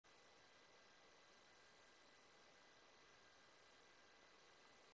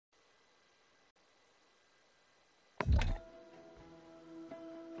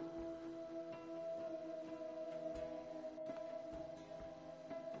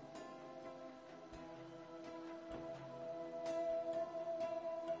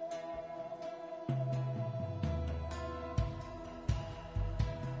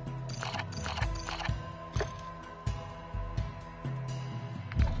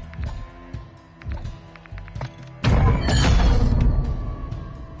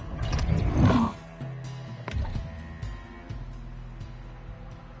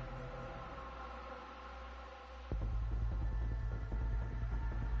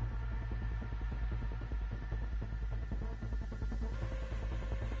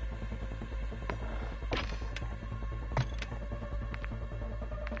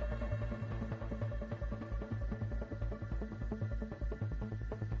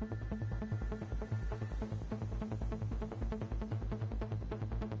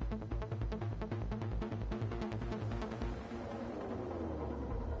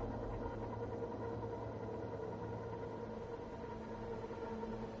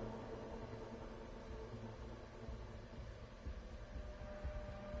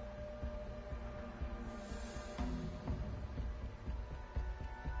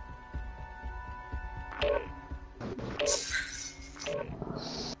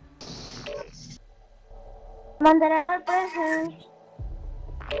Mandaré el presente.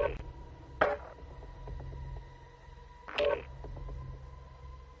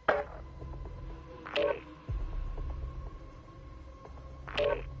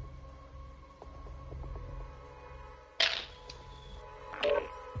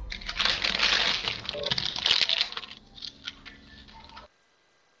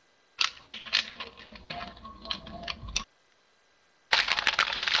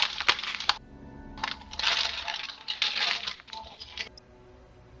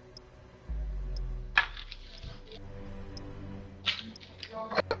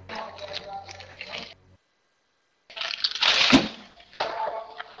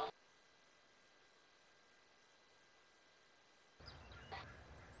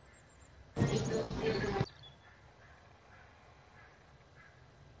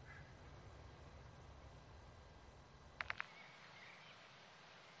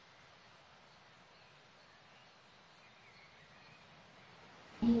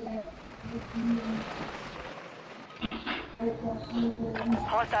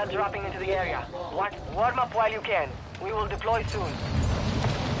 Hostiles dropping into the area. Warm up while you can. We will deploy soon.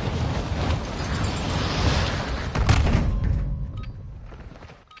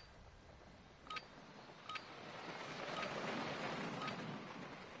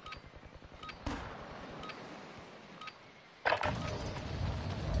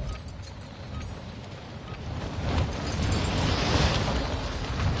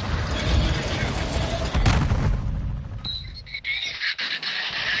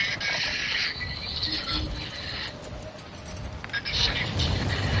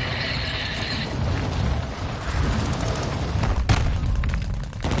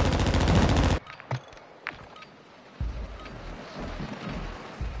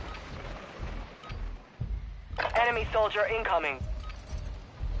 Enemy soldier incoming.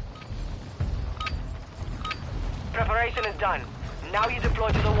 Preparation is done. Now you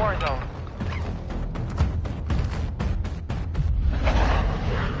deploy to the war zone.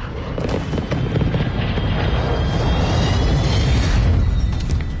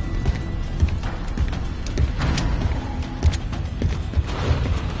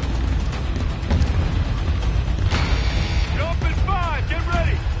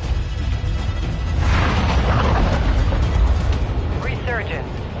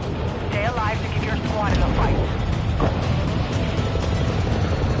 Stay alive to keep your squad in the fight.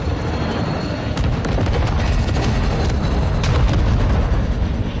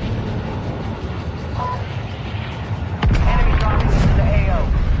 Enemy dropping into the AO.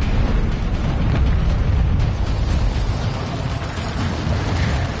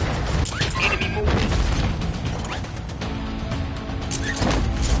 Enemy moving.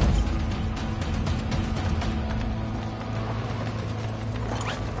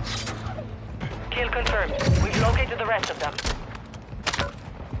 Kill confirmed. We've located the rest of them.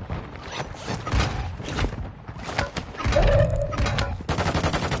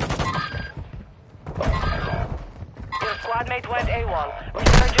 Your squad mate went AWOL.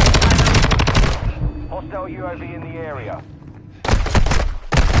 Resurgence. Hostile UAV in the area.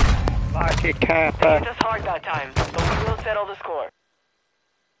 Market cap. They hit us hard that time, but we will settle the score.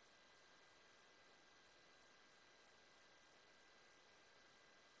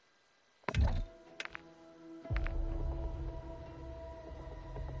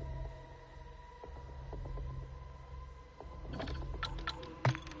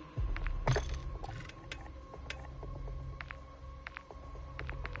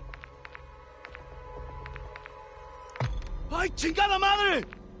 ¡Ay, chingada madre!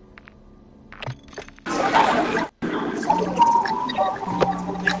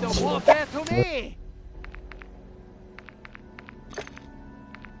 It's a warfare to me!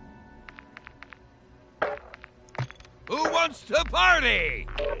 Who wants to party?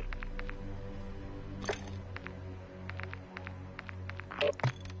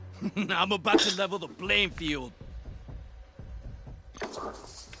 I'm about to level the playing field.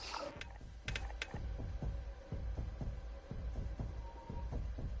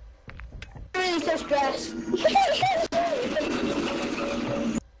 I'm so stressed.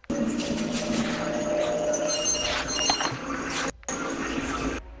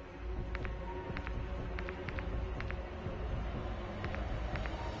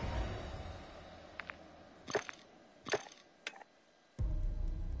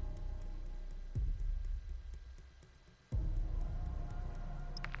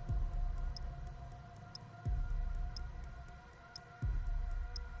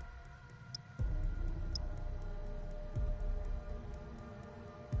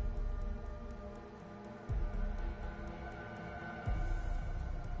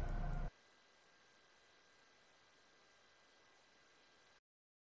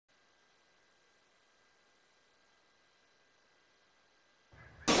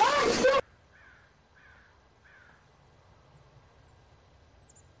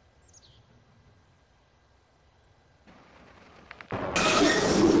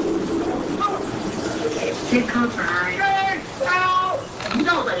 Get confirmed.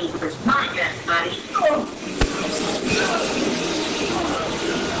 Nobody was my best buddy.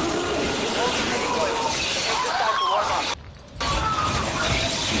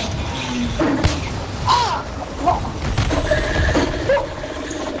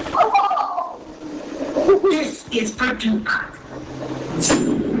 This is for Tupac.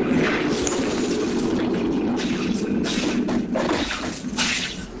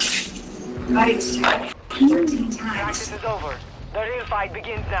 Right. Practice is over. The real fight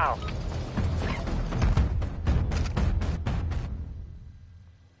begins now.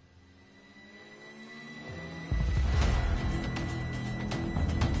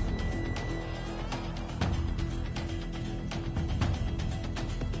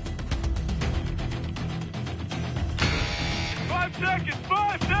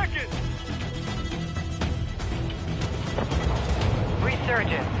 Five seconds!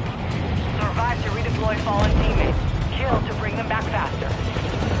 Resurgence. Survive to redeploy fallen teammates. Kill to bring them back faster.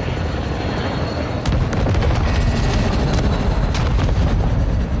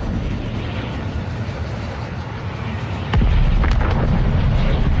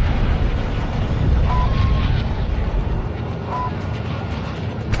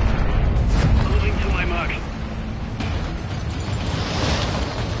 Moving to my mark.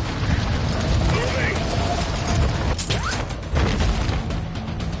 Moving!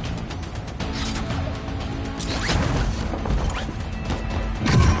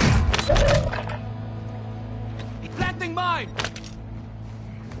 Planting mine!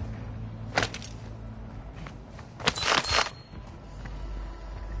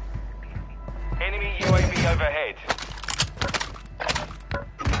 Enemy UAV overhead.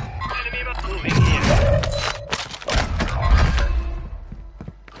 Enemy moving here.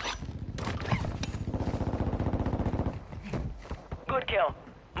 Good kill.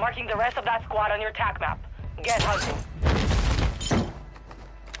 Marking the rest of that squad on your TAC map. Get hunting.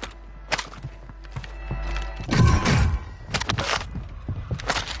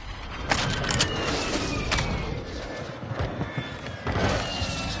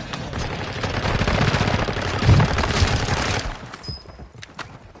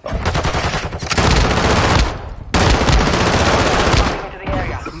 Into the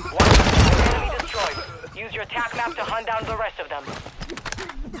area. One enemy destroyed. Use your TAC map to hunt down the rest of them.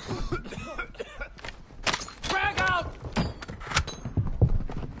 Frag out!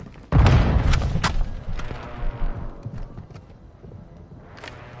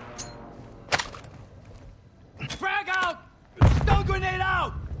 Frag out! Stun grenade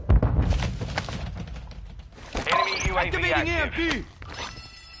out! Enemy UAV Activating active. EMP!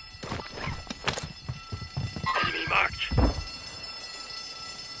 Enemy marked.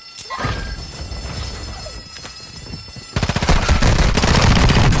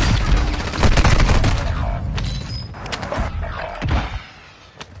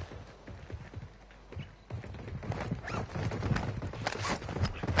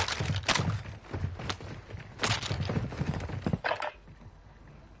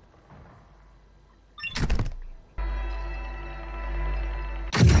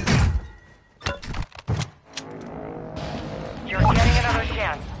 You're getting another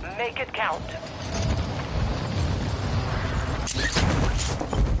chance. Make it count.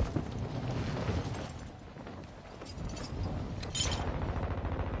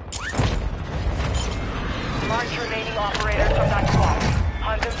 March remaining operators from that squad.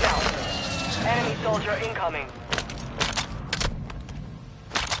 Hunt them down. Enemy soldier incoming.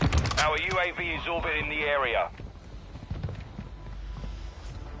 Our UAV is orbiting the area.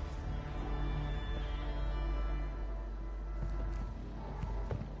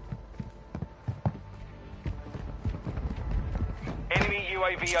 Enemy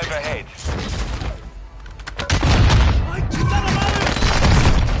UAV overhead.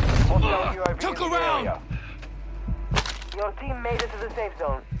 Hostile UAV Took in the around. area. Your team made it to the safe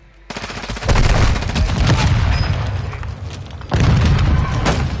zone.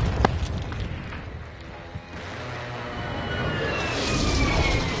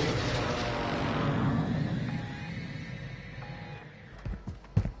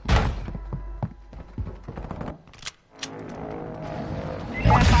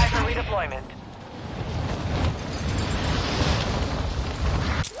 Stand by for redeployment.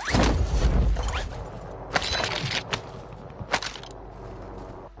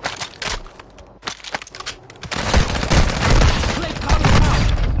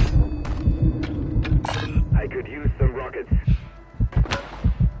 I could use some rockets.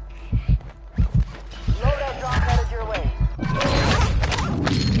 Loadout drop headed your way.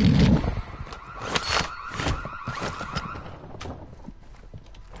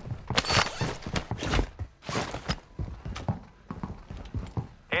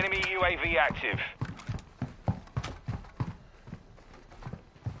 active.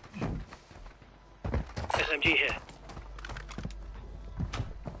 SMG here.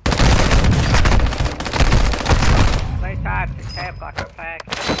 Play side to tab like a pack.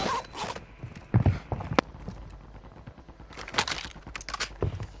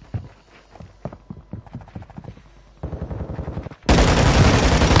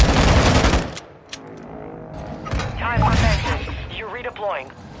 Time for vengeance. You're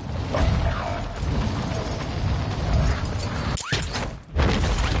redeploying.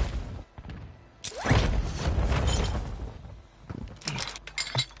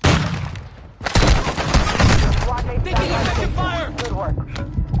 Squad mates Taking back on effective station. fire! Good work.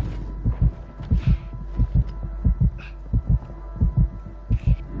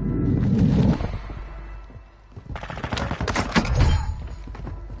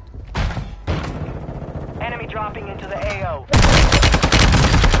 Enemy dropping into the AO.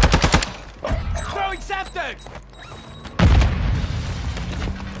 Throwing septic!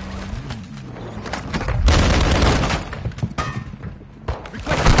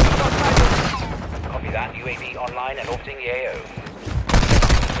 Requesting recon fire! Copy that. UAV online and orbiting the AO.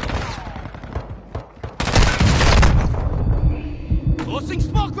 Tossing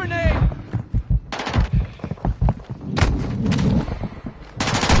smoke grenade!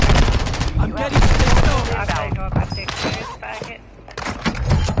 I'm getting spaced out! I take off, I take this packet.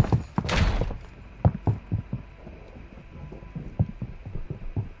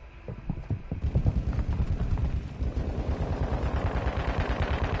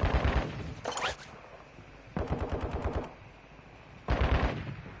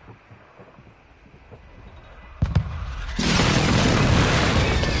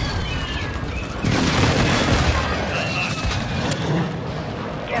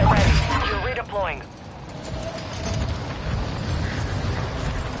 Get ready. You're redeploying.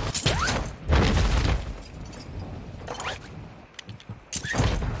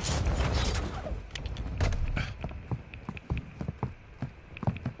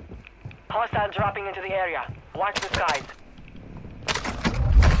 Hostile dropping into the area. Watch the skies.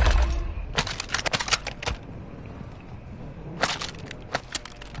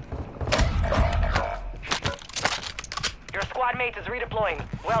 Your squad mate is redeploying.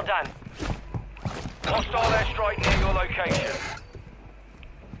 Well done. Hostile airstrike near your location.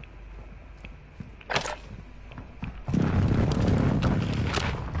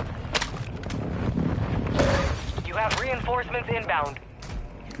 You have reinforcements inbound.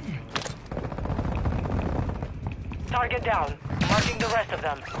 Target down. Marking the rest of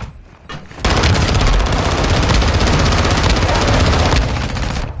them.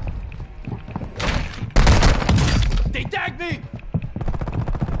 They tagged me!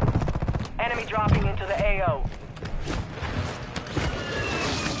 Enemy dropping into the AO.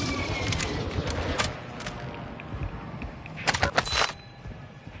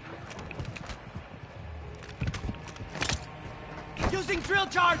 Using drill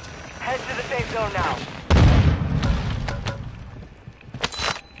charge! Head to the safe zone now.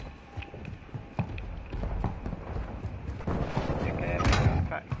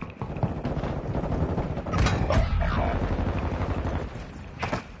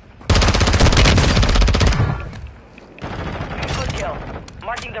 Good kill.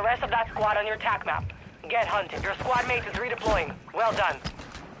 Marking the rest of that squad on your TAC map. Get hunted. Your squad mate is redeploying. Well done.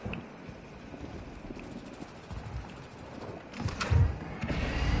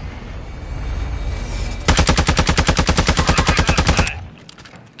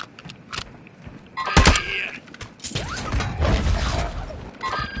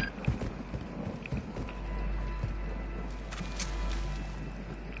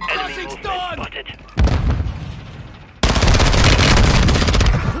 Enemy Crossing movement stun! spotted.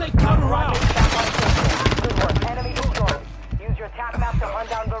 Play counter out! Back on station. Good work. Enemy destroyed. Use your TAC map to hunt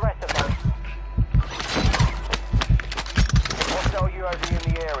down the rest of them. Hostile UAV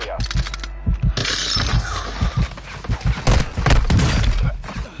in the area.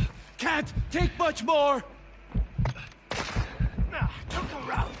 Can't take much more! Took a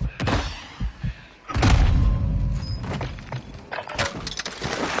round.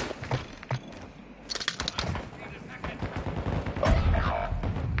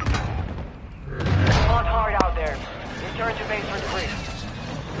 Fought hard out there. Return to base for debrief.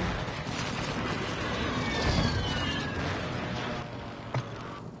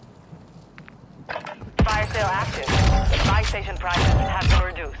 Fire sale active. Buy station prices have been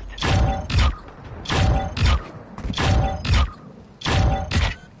reduced.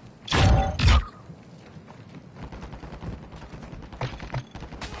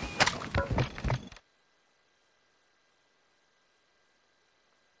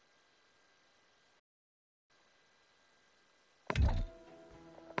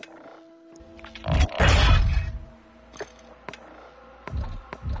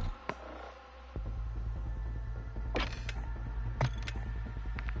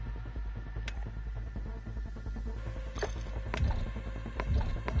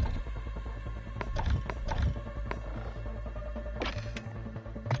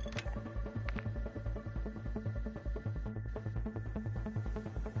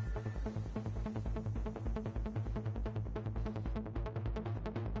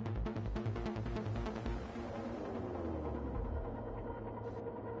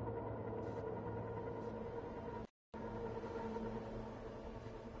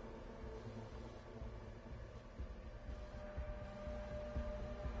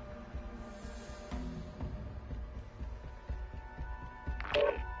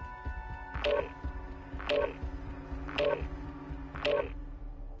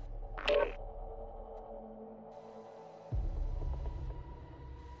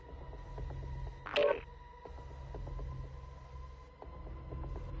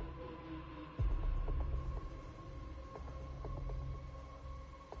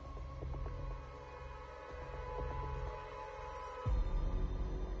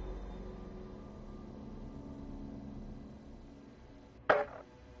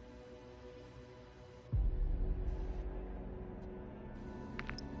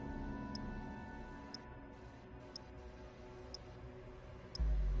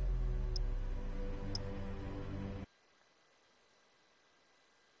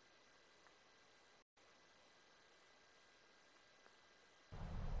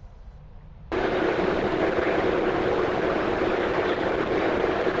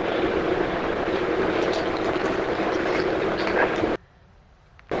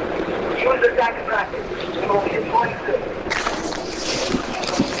 Take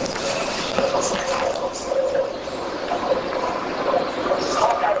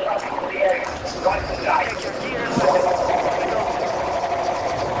your gear and weapons. Let's go.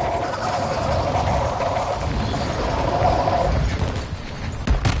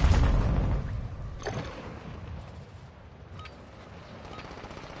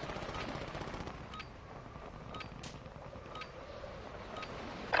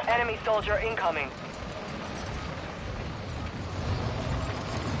 Enemy soldier incoming.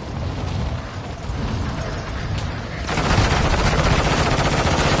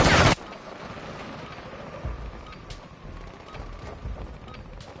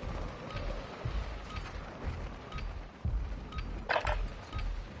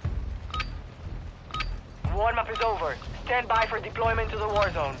 Warm-up is over. Stand by for deployment to the war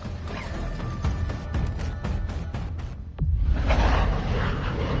zone.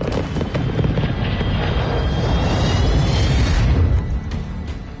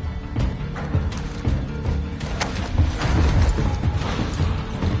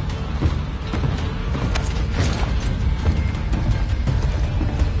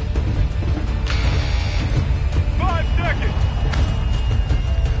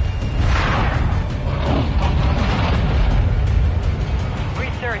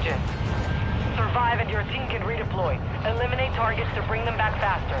 Resurgence. Survive and your team can redeploy. Eliminate targets to bring them back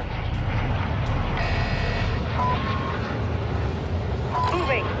faster.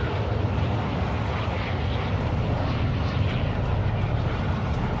 Moving!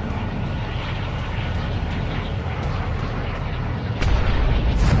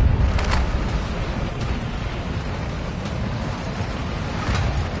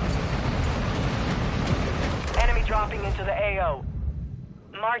 Enemy dropping into the AO.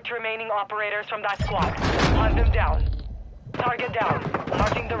 Marked remaining operators from that squad. Hunt them down. Target down.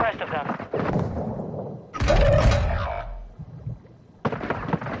 Marking the rest of them.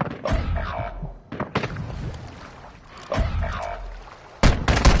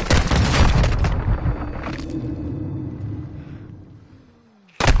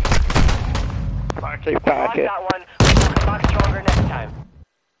 Marking Lock target. that one. We'll come back stronger next time.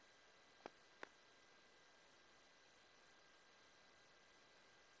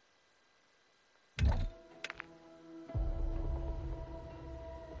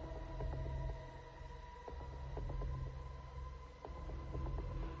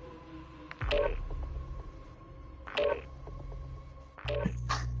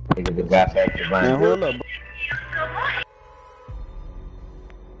 Nigga just got back to mine. Man, hold up.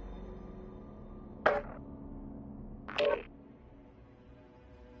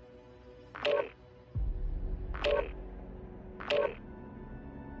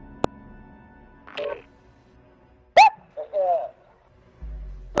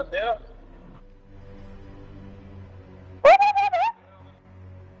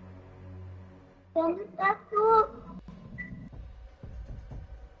 ¿Dónde estás tú?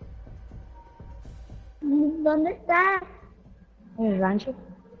 ¿Dónde estás? En el rancho.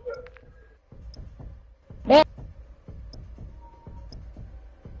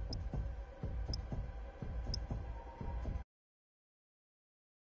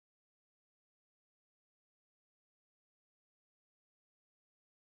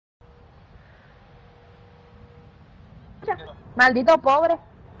 Maldito pobre.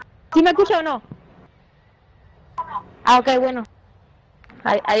 ¿Sí me escucha o no? Ah, ok, bueno.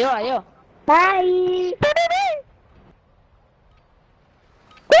 Adiós, adiós. Bye.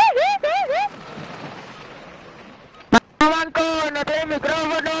 Banco, no tiene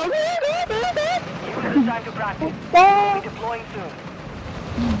micrófono. Use this time to practice. We'll be deploying soon.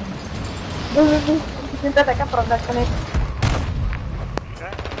 Siéntate acá para hablar con él.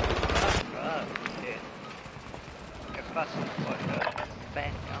 If that's what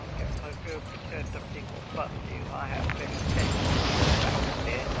Ben don't get so good because the people fuck you, I have been sick.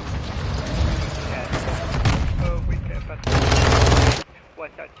 Oh, we get but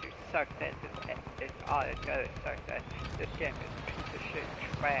what don't you suck that it's all it goes suck that this game is a piece of shit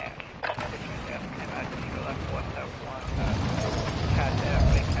trash. If you just came out and you like what the one has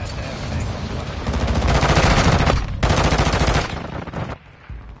everything.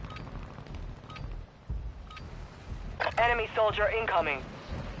 Enemy soldier incoming.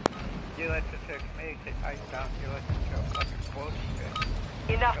 You listen to community, I don't you listen to a fucking bullshit.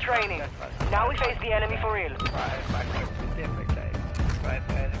 Enough training. Now we face the enemy for real. Right, my different day. Right,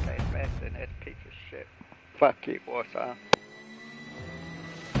 face best in this piece of shit. Fuck you, Warzone.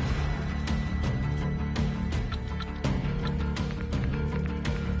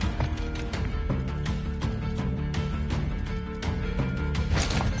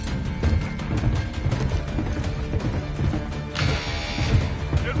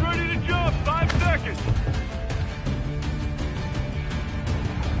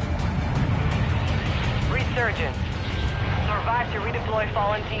 resurgence. Survive to redeploy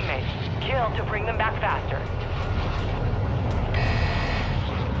fallen teammates. Kill to bring them back faster.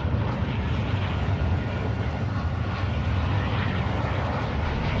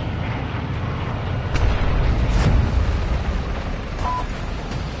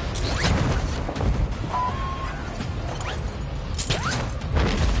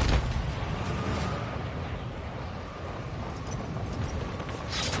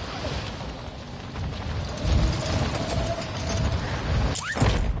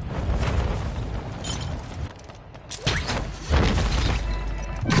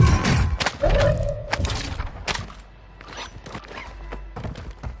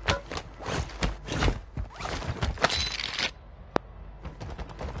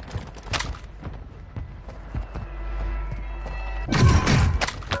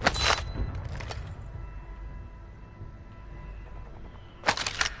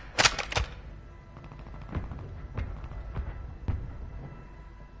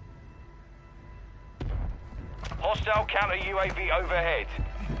 Hostile counter UAV overhead.